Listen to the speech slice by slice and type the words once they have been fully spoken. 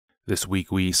This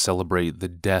week we celebrate the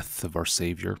death of our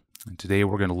Savior, and today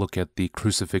we're going to look at the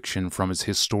crucifixion from its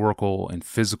historical and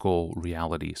physical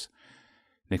realities.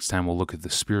 Next time we'll look at the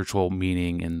spiritual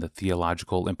meaning and the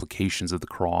theological implications of the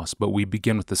cross, but we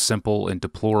begin with the simple and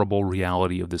deplorable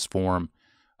reality of this form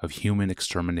of human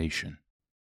extermination.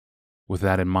 With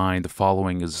that in mind, the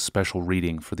following is a special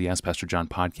reading for the Ask Pastor John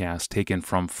podcast taken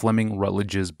from Fleming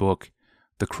Rutledge's book,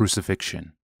 The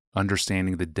Crucifixion,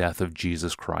 Understanding the Death of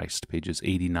Jesus Christ, pages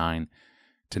 89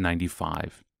 to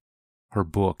 95. Her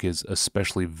book is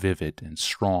especially vivid and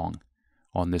strong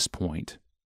on this point.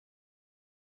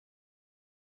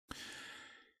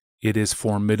 It is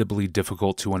formidably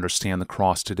difficult to understand the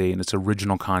cross today in its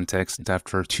original context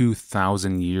after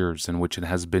 2,000 years in which it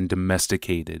has been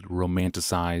domesticated,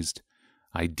 romanticized,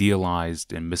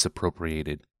 idealized, and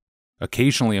misappropriated.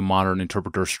 Occasionally, a modern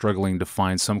interpreter struggling to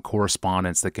find some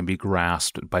correspondence that can be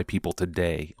grasped by people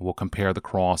today will compare the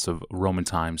cross of Roman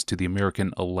times to the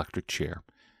American electric chair.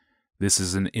 This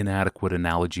is an inadequate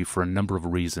analogy for a number of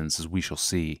reasons, as we shall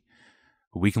see.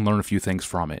 But we can learn a few things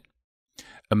from it.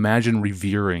 Imagine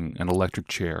revering an electric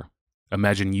chair.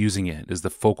 Imagine using it as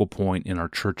the focal point in our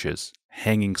churches,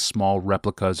 hanging small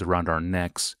replicas around our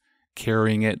necks,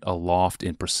 carrying it aloft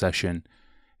in procession,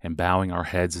 and bowing our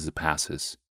heads as it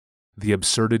passes. The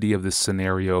absurdity of this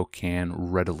scenario can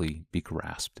readily be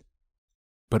grasped.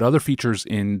 But other features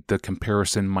in the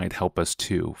comparison might help us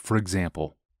too. For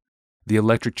example, the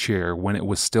electric chair, when it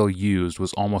was still used,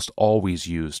 was almost always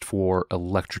used for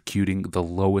electrocuting the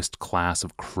lowest class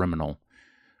of criminal,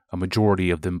 a majority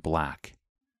of them black,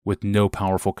 with no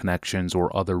powerful connections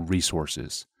or other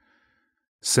resources.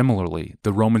 Similarly,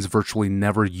 the Romans virtually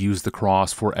never used the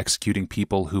cross for executing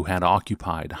people who had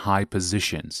occupied high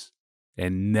positions,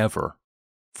 and never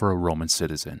for a Roman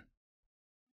citizen.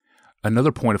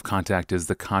 Another point of contact is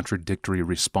the contradictory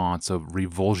response of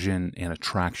revulsion and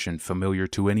attraction familiar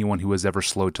to anyone who has ever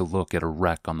slowed to look at a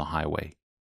wreck on the highway.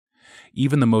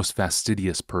 Even the most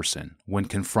fastidious person, when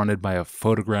confronted by a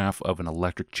photograph of an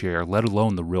electric chair, let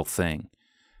alone the real thing,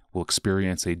 will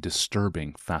experience a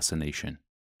disturbing fascination.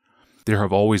 There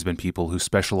have always been people who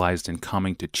specialized in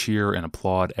coming to cheer and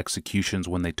applaud executions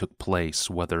when they took place,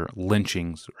 whether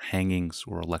lynchings or hangings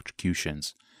or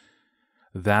electrocutions.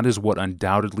 That is what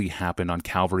undoubtedly happened on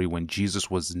Calvary when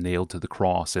Jesus was nailed to the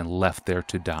cross and left there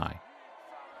to die.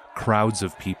 Crowds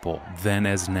of people, then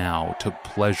as now, took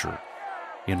pleasure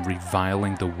in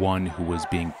reviling the one who was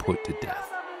being put to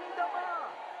death.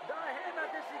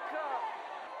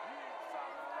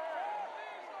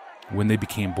 When they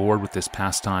became bored with this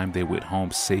pastime, they went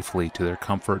home safely to their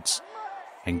comforts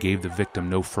and gave the victim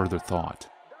no further thought.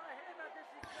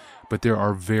 But there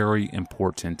are very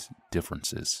important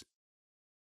differences.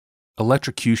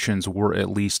 Electrocutions were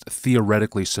at least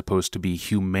theoretically supposed to be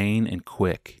humane and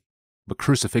quick, but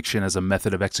crucifixion as a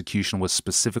method of execution was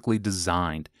specifically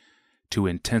designed to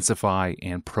intensify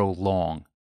and prolong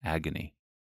agony.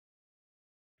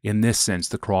 In this sense,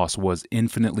 the cross was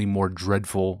infinitely more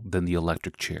dreadful than the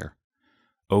electric chair.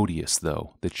 Odious,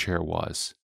 though, the chair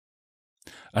was.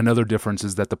 Another difference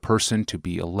is that the person to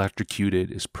be electrocuted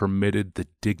is permitted the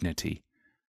dignity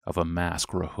of a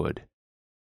mask or a hood.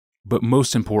 But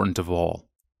most important of all,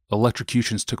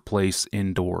 electrocutions took place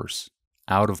indoors,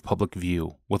 out of public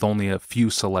view, with only a few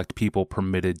select people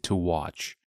permitted to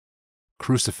watch.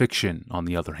 Crucifixion, on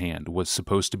the other hand, was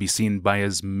supposed to be seen by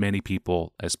as many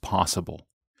people as possible.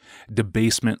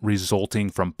 Debasement resulting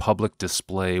from public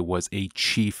display was a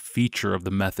chief feature of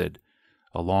the method,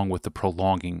 along with the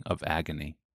prolonging of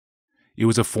agony. It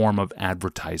was a form of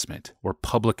advertisement or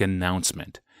public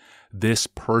announcement. This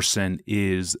person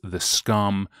is the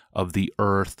scum of the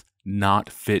earth, not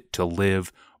fit to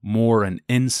live, more an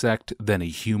insect than a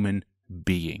human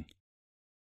being.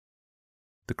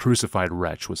 The crucified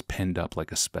wretch was pinned up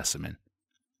like a specimen.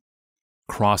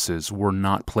 Crosses were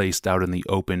not placed out in the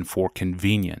open for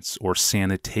convenience or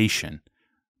sanitation,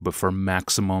 but for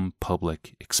maximum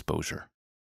public exposure.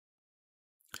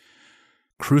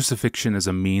 Crucifixion as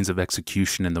a means of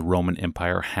execution in the Roman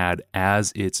Empire had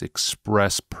as its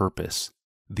express purpose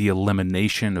the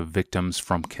elimination of victims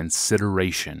from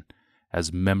consideration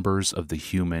as members of the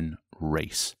human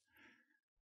race.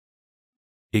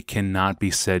 It cannot be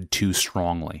said too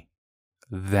strongly.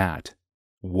 That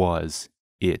was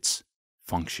its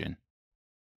function.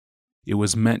 It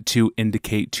was meant to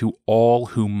indicate to all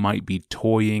who might be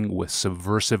toying with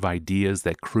subversive ideas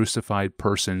that crucified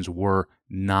persons were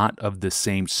not of the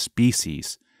same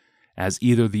species as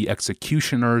either the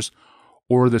executioners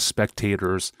or the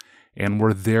spectators, and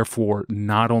were therefore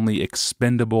not only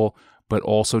expendable but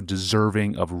also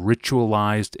deserving of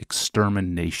ritualized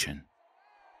extermination.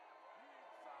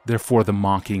 Therefore, the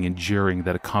mocking and jeering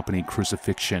that accompanied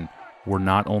crucifixion were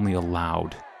not only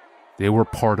allowed, they were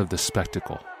part of the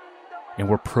spectacle and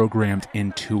were programmed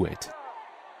into it.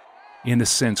 In a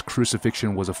sense,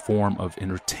 crucifixion was a form of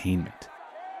entertainment.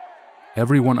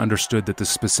 Everyone understood that the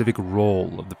specific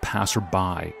role of the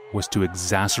passerby was to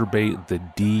exacerbate the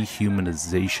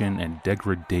dehumanization and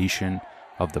degradation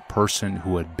of the person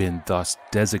who had been thus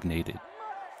designated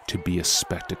to be a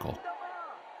spectacle.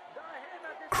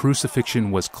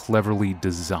 Crucifixion was cleverly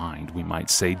designed, we might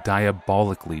say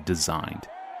diabolically designed,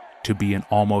 to be an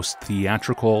almost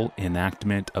theatrical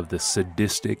enactment of the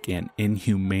sadistic and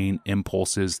inhumane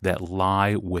impulses that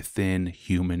lie within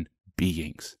human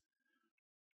beings.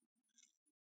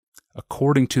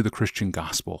 According to the Christian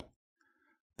gospel,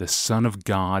 the Son of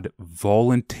God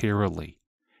voluntarily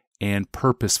and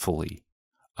purposefully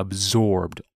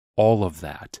absorbed all of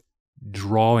that,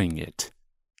 drawing it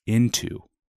into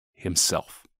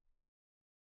himself.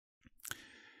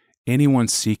 Anyone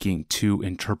seeking to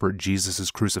interpret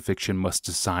Jesus' crucifixion must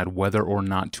decide whether or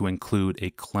not to include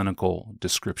a clinical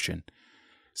description.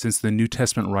 Since the New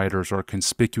Testament writers are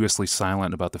conspicuously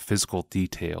silent about the physical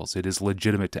details, it is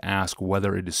legitimate to ask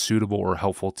whether it is suitable or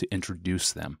helpful to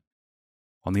introduce them.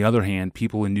 On the other hand,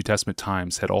 people in New Testament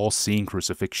times had all seen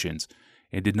crucifixions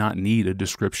and did not need a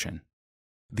description.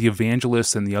 The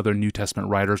evangelists and the other New Testament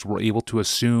writers were able to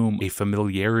assume a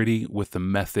familiarity with the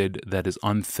method that is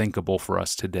unthinkable for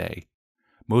us today.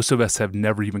 Most of us have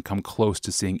never even come close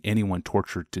to seeing anyone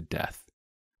tortured to death.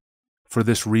 For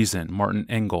this reason, Martin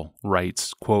Engel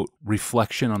writes, quote,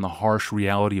 "Reflection on the harsh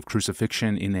reality of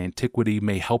crucifixion in antiquity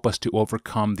may help us to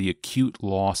overcome the acute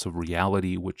loss of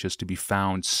reality which is to be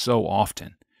found so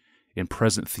often in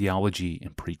present theology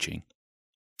and preaching."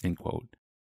 End quote.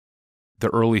 The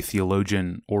early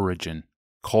theologian Origen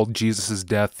called Jesus'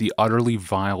 death the utterly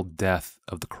vile death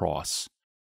of the cross.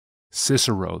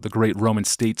 Cicero, the great Roman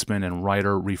statesman and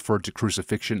writer, referred to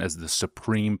crucifixion as the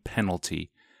supreme penalty,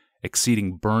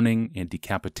 exceeding burning and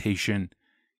decapitation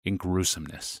in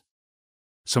gruesomeness.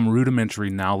 Some rudimentary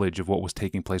knowledge of what was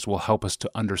taking place will help us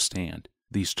to understand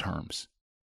these terms.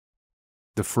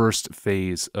 The first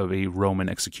phase of a Roman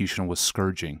execution was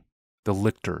scourging. The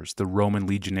lictors, the Roman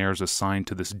legionnaires assigned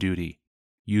to this duty,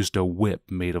 used a whip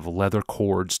made of leather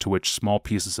cords to which small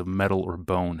pieces of metal or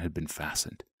bone had been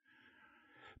fastened.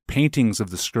 Paintings of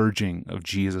the scourging of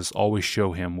Jesus always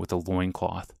show him with a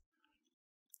loincloth,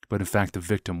 but in fact the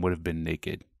victim would have been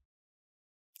naked,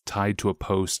 tied to a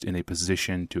post in a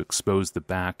position to expose the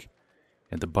back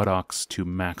and the buttocks to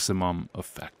maximum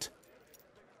effect.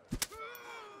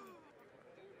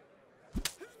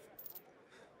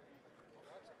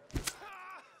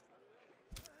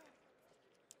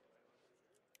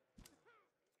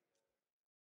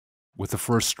 With the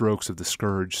first strokes of the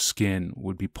scourge, skin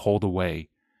would be pulled away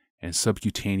and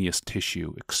subcutaneous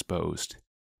tissue exposed.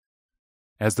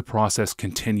 As the process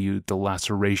continued, the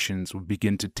lacerations would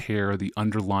begin to tear the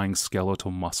underlying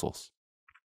skeletal muscles.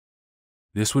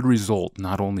 This would result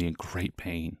not only in great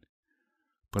pain,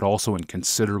 but also in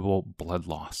considerable blood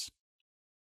loss.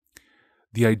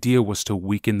 The idea was to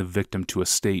weaken the victim to a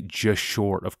state just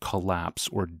short of collapse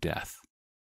or death.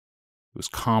 It was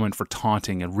common for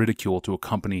taunting and ridicule to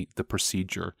accompany the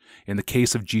procedure. In the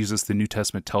case of Jesus, the New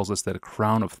Testament tells us that a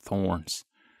crown of thorns,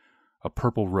 a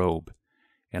purple robe,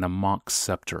 and a mock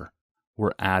scepter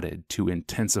were added to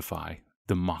intensify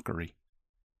the mockery.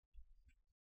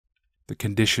 The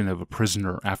condition of a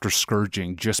prisoner after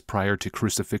scourging just prior to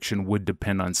crucifixion would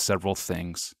depend on several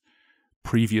things: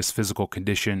 previous physical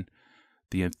condition,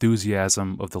 the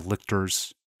enthusiasm of the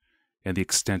lictors, and the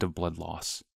extent of blood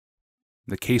loss.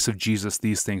 In the case of Jesus,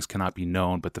 these things cannot be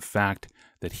known, but the fact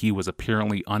that he was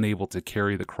apparently unable to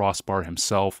carry the crossbar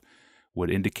himself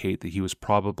would indicate that he was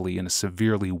probably in a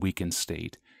severely weakened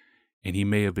state, and he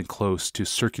may have been close to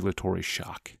circulatory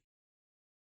shock.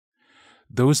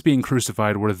 Those being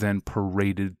crucified were then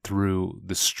paraded through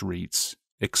the streets,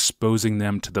 exposing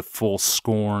them to the full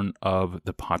scorn of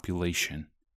the population.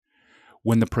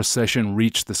 When the procession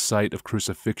reached the site of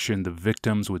crucifixion, the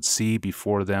victims would see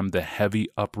before them the heavy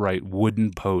upright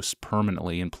wooden post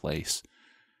permanently in place,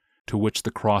 to which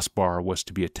the crossbar was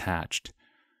to be attached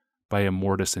by a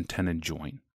mortise and tenon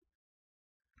joint.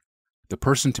 The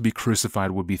person to be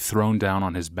crucified would be thrown down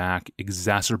on his back,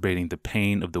 exacerbating the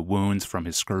pain of the wounds from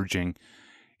his scourging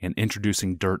and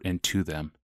introducing dirt into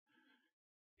them.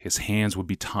 His hands would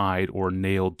be tied or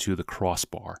nailed to the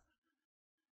crossbar.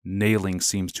 Nailing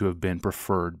seems to have been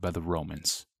preferred by the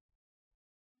Romans.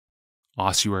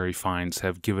 Ossuary finds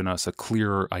have given us a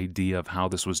clearer idea of how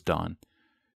this was done.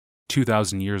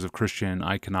 2,000 years of Christian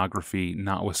iconography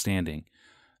notwithstanding,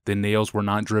 The nails were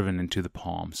not driven into the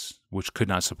palms, which could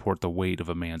not support the weight of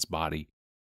a man's body,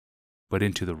 but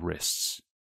into the wrists.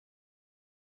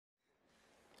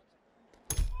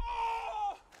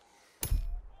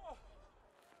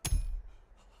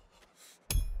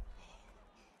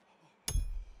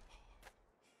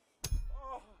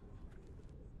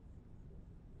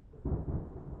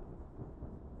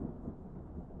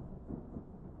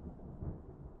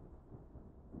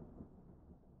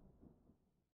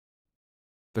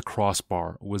 The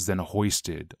crossbar was then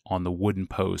hoisted on the wooden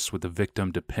post with the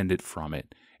victim dependent from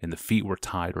it, and the feet were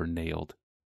tied or nailed.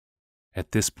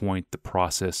 At this point, the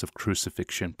process of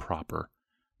crucifixion proper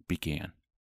began.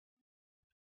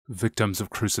 Victims of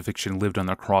crucifixion lived on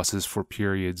their crosses for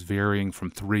periods varying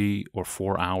from 3 or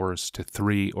 4 hours to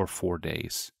 3 or 4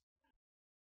 days.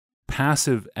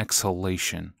 Passive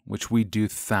exhalation, which we do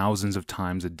thousands of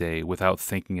times a day without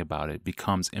thinking about it,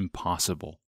 becomes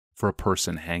impossible for a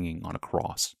person hanging on a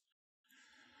cross.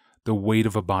 The weight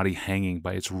of a body hanging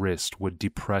by its wrist would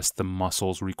depress the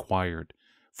muscles required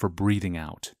for breathing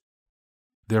out.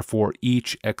 Therefore,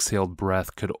 each exhaled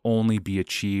breath could only be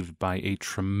achieved by a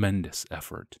tremendous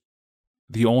effort.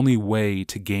 The only way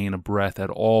to gain a breath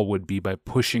at all would be by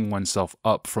pushing oneself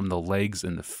up from the legs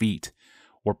and the feet,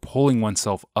 or pulling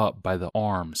oneself up by the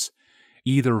arms,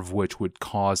 either of which would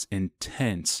cause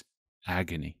intense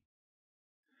agony.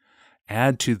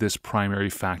 Add to this primary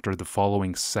factor the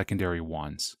following secondary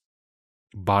ones: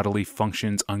 bodily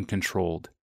functions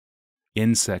uncontrolled,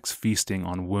 insects feasting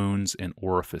on wounds and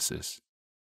orifices,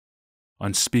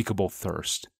 unspeakable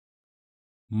thirst,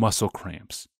 muscle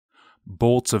cramps,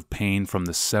 bolts of pain from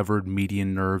the severed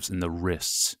median nerves in the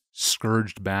wrists,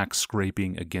 scourged back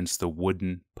scraping against the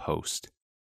wooden post.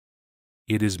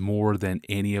 It is more than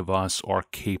any of us are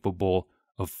capable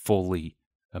of fully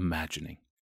imagining.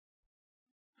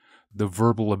 The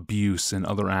verbal abuse and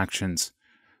other actions,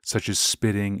 such as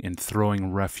spitting and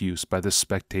throwing refuse by the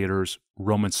spectators,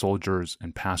 Roman soldiers,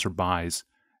 and passerbys,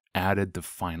 added the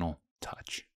final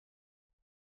touch.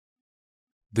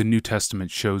 The New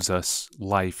Testament shows us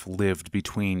life lived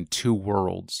between two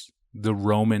worlds, the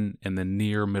Roman and the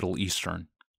near Middle Eastern.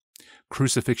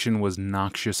 Crucifixion was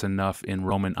noxious enough in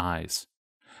Roman eyes.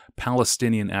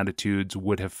 Palestinian attitudes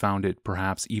would have found it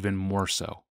perhaps even more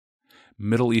so.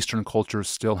 Middle Eastern cultures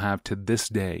still have to this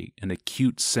day an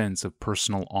acute sense of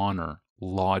personal honor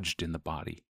lodged in the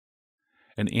body.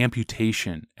 An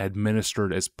amputation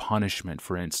administered as punishment,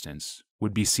 for instance,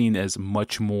 would be seen as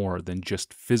much more than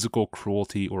just physical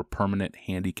cruelty or permanent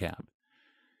handicap.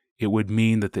 It would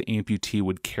mean that the amputee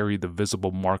would carry the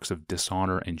visible marks of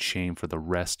dishonor and shame for the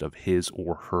rest of his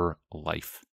or her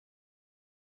life.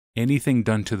 Anything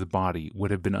done to the body would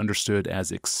have been understood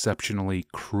as exceptionally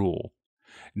cruel,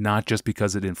 not just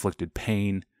because it inflicted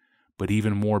pain, but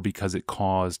even more because it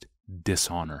caused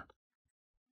dishonor.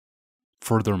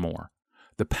 Furthermore,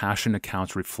 the Passion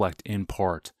accounts reflect in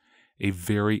part a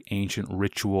very ancient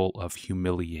ritual of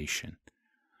humiliation.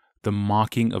 The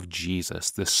mocking of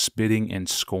Jesus, the spitting and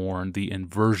scorn, the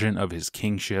inversion of his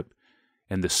kingship,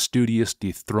 and the studious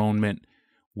dethronement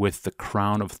with the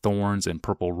crown of thorns and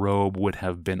purple robe would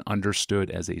have been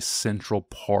understood as a central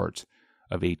part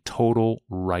of a total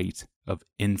rite of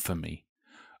infamy,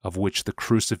 of which the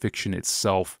crucifixion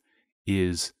itself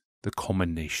is the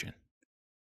culmination.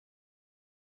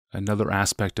 Another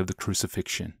aspect of the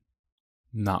crucifixion,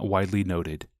 not widely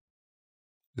noted,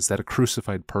 is that a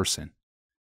crucified person,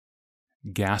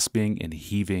 gasping and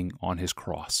heaving on his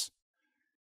cross,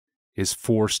 is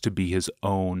forced to be his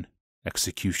own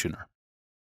executioner.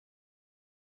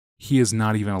 He is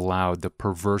not even allowed the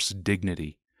perverse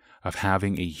dignity of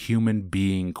having a human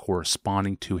being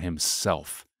corresponding to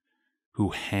himself who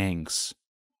hangs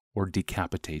or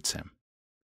decapitates him.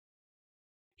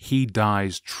 He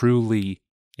dies truly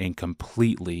and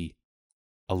completely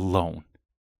alone,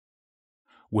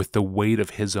 with the weight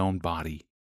of his own body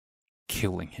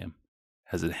killing him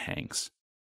as it hangs,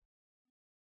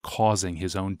 causing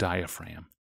his own diaphragm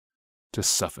to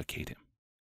suffocate him.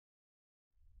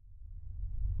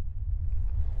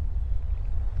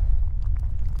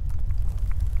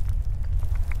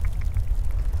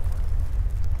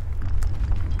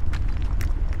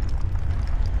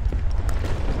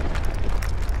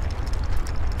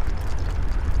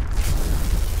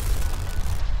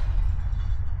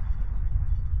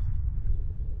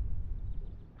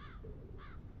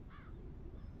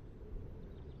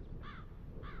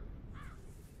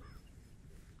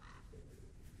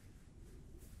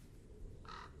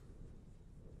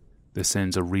 This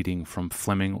ends a reading from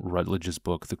Fleming Rutledge's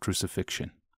book, The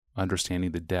Crucifixion,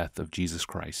 Understanding the Death of Jesus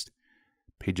Christ,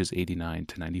 pages 89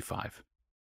 to 95.